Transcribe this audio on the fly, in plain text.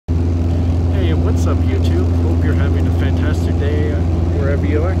What's up, YouTube? Hope you're having a fantastic day wherever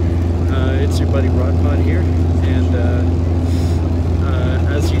you are. It's your buddy Rodpod here, and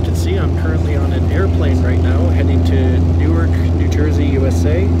as you can see, I'm currently on an airplane right now heading to Newark, New Jersey,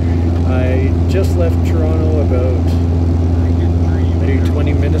 USA. I just left Toronto about maybe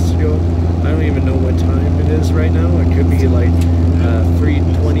 20 minutes ago. I don't even know what time it is right now. It could be like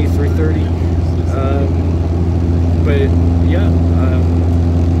 3:20, 3:30. But yeah,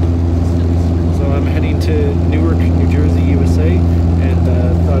 so I'm heading to Newark, New Jersey, USA, and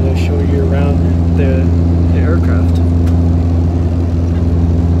thought I'd show you around the aircraft.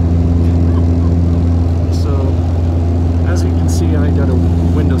 So, as you can see, I got a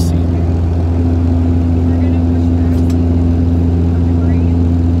window seat.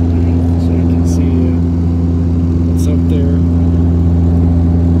 So you can see what's up there.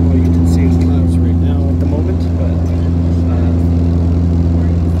 All you can see is clouds right now at the moment, but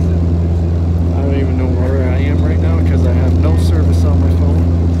I don't even know where I am right now because I have no service on my phone.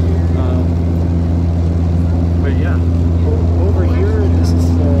 But yeah, over here, this is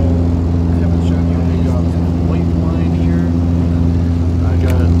I haven't shown you. I got white wine here. I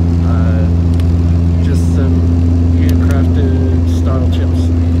got just some handcrafted style chips,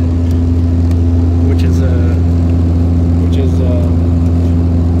 which is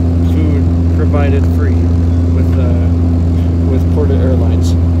food provided free with Porta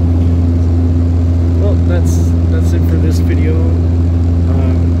Airlines. Well, that's it for this video.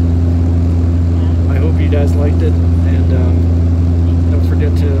 I hope you guys liked it, and don't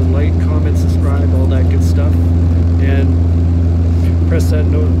forget to like, comment, subscribe, all that good stuff, and press that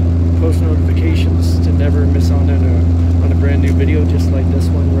post notifications to never miss on a brand new video, just like this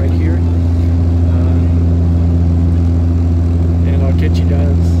one right here. And I'll catch you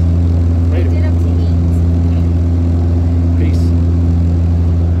guys later.